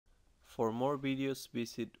For more videos,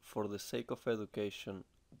 visit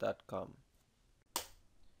forthesakeofeducation.com.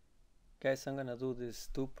 Guys, I'm gonna do these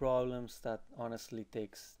two problems that honestly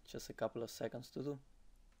takes just a couple of seconds to do.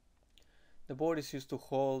 The board is used to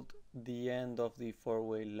hold the end of the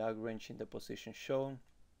four-way Lagrange in the position shown.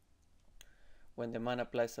 When the man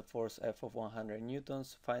applies a force F of 100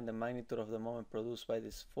 newtons, find the magnitude of the moment produced by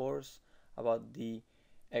this force about the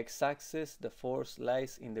x-axis. The force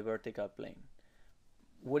lies in the vertical plane.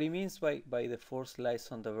 What he means by the force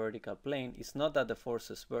lies on the vertical plane is not that the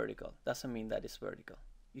force is vertical. Doesn't mean that it's vertical.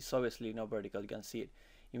 It's obviously not vertical, you can see it.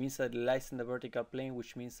 It means that it lies in the vertical plane,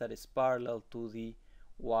 which means that it's parallel to the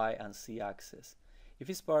y and z axis.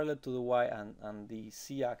 If it's parallel to the y and the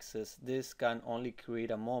z axis, this can only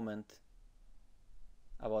create a moment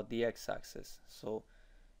about the x-axis. So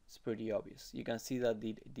it's pretty obvious. You can see that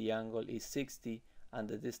the angle is 60, and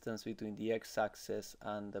the distance between the x-axis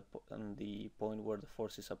and the point where the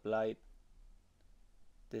force is applied,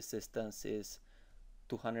 this distance is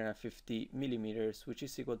 250 millimeters, which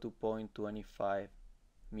is equal to 0.25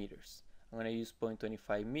 meters. I'm going to use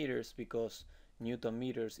 0.25 meters because Newton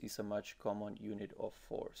meters is a much common unit of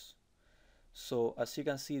force. So as you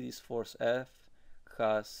can see, this force F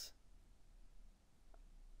has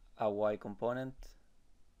a y component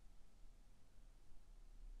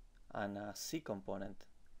and a z component.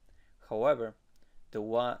 However, the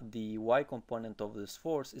y component of this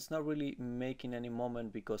force is not really making any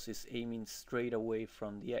moment because it's aiming straight away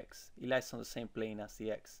from the x. It lies on the same plane as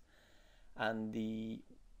the x. And the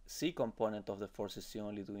z component of the force is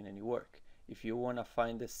only doing any work. If you want to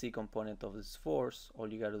find the z component of this force, all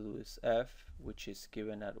you got to do is F, which is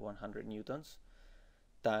given at 100 newtons,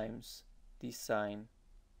 times the sine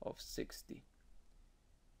of 60.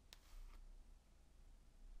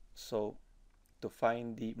 So to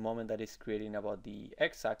find the moment that is creating about the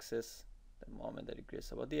x-axis, the moment that it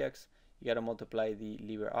creates about the x, you got to multiply the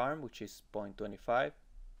lever arm, which is 0.25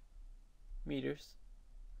 meters,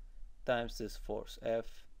 times this force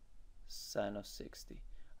F sine of 60.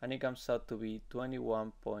 And it comes out to be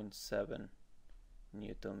 21.7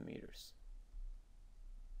 Newton meters.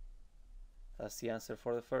 That's the answer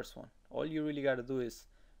for the first one. All you really got to do is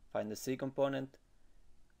find the z component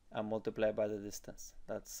and multiply by the distance.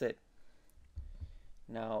 That's it.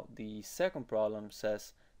 Now the second problem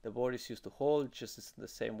says the board is used to hold just the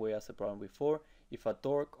same way as the problem before. If a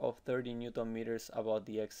torque of 30 Newton meters about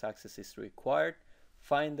the x-axis is required,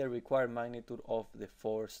 find the required magnitude of the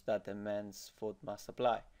force that the man's foot must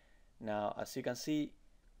apply. Now as you can see,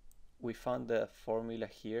 we found the formula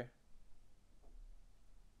here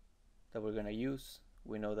that we're going to use.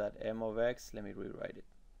 We know that m of x, let me rewrite it,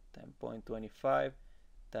 10.25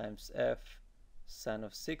 times F sine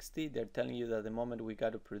of 60. They're telling you that the moment we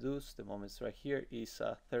got to produce, the moment's right here, is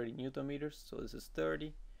 30 Newton meters. So this is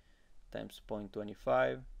 30 times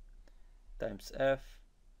 0.25 times F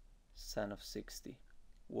sine of 60.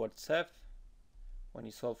 What's F? When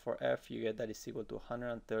you solve for F, you get that it's equal to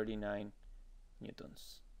 139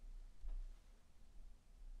 newtons.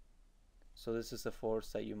 So this is the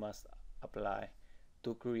force that you must apply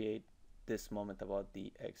to create this moment about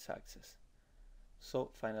the x-axis.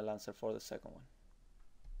 So final answer for the second one.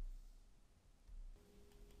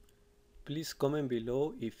 Please comment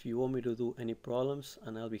below if you want me to do any problems,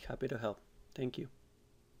 and I'll be happy to help. Thank you.